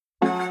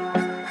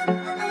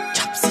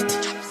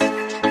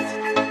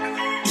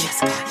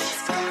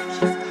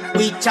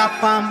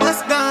chop and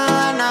bust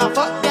gun and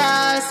fuck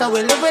girl, so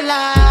we live with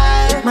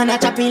life. Man a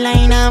chopping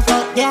line and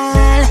fuck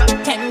girl.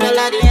 $10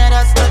 the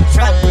others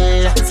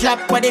control.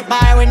 Slap with the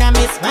bar when I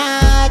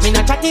mismatch. Me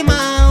not chat him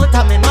out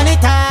on me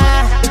monitor.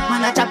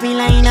 Man a chopping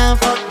line and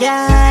fuck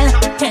girl.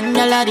 $10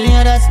 the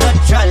others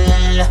control.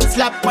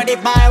 Slap with the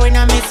bar when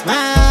I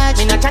mismatch.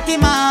 Me not chat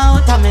him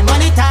out on me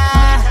monitor.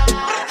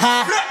 Ha.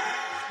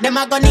 Them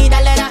a gon' need a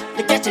letter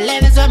to catch the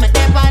levels on my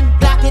step on.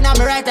 Blocking on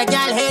my right, a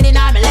girl heading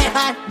on my left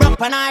hand.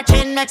 Broke on her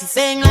chin, makes you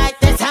sing like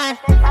this hand.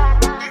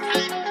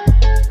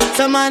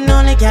 Some man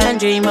only can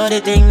dream of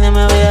the things them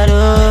a way do.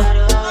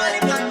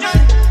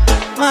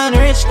 Man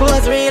rich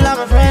goes real, I'm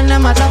a friend,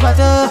 I'm a chopper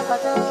too.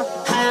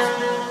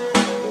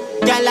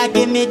 Girl a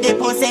give me the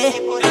pussy,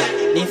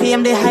 the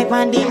fame, the hype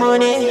and the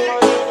money.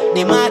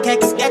 The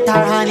markets get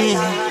her honey.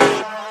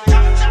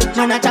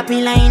 Man a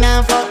chopping line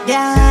and fuck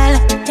girl.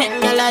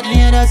 $10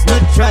 the others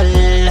neutral.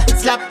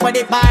 Slap with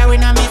the bar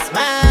when I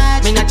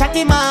mismatch. Me not chat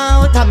him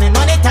out on me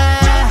monitor.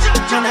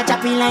 Man a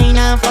chopping line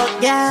and fuck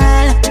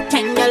girl.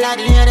 $10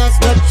 the others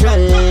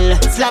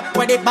neutral. Slap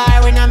with the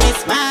bar when I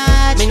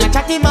mismatch. Me not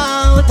chat him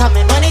out on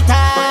me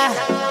monitor.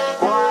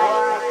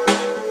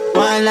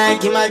 One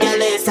like him a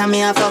girl is and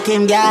me a fuck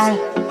him girl.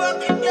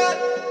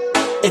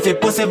 If he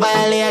pussy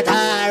violate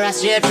her, a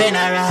straight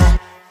funeral.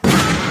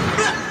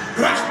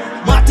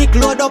 Matic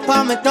load up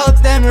on my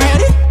thugs, them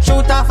ready.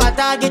 Shoot off a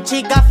target,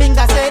 chica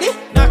finger steady.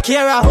 No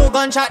care who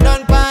gunshot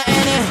done for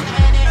any.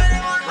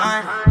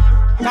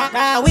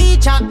 We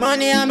chop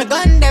money and me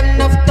gun them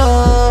enough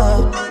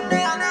too.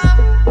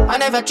 I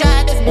never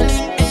tried this me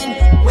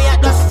LinkedIn. We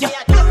are dust,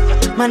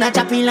 yeah. Man a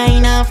chopping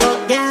line and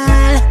fuck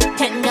girl.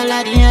 $10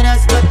 the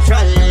others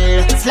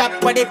control.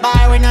 Slap with the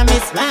bar when I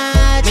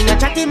mismatch. Me not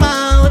chat him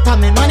out on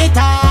me monitor.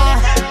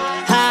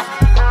 Ha.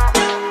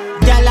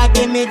 Girl a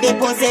give me the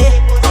pussy,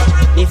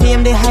 the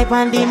fame, the hype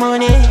and the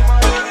money.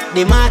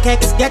 The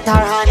markets get her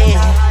honey.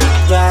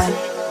 Yeah.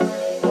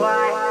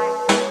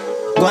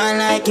 Go on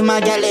like him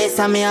a girl is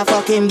and me a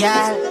fuck him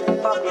girl.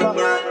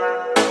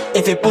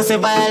 If he pussy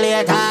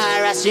violate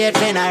her, a straight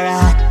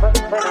funeral.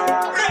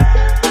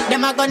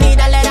 Them a gon' need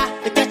a letter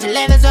to catch the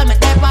levels on my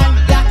step on.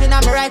 Blocked in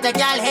on my right, a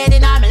girl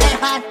heading on my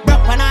left hand.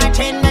 Broke on her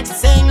chin, makes you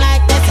sing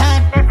like this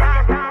hand.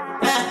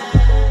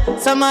 Yeah.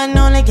 Some man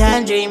only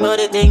can dream of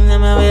the things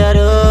them a way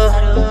do.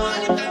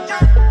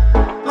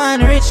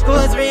 Man rich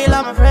goes real,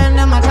 I'm a friend,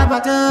 I'm a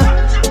chopper too.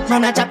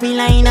 Man a chopping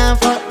line and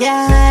fuck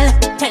girl.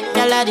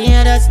 $10 the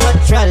others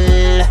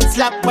neutral.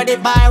 Slap with the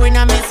bar when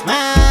I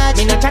mismatch.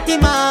 Me not chat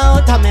him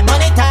out on me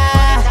monitor.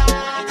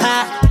 Ha.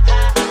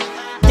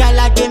 Girl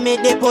a give me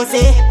the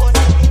pussy,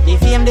 the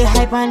fame, the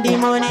hype and the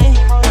money.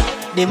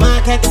 The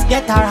markets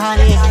get her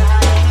honey.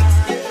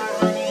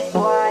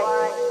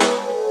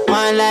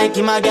 Man like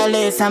him a girl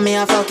is and me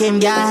a fuck him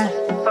girl.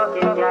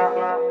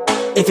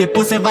 If you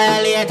pussy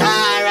violate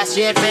her, a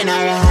straight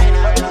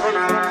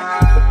funeral.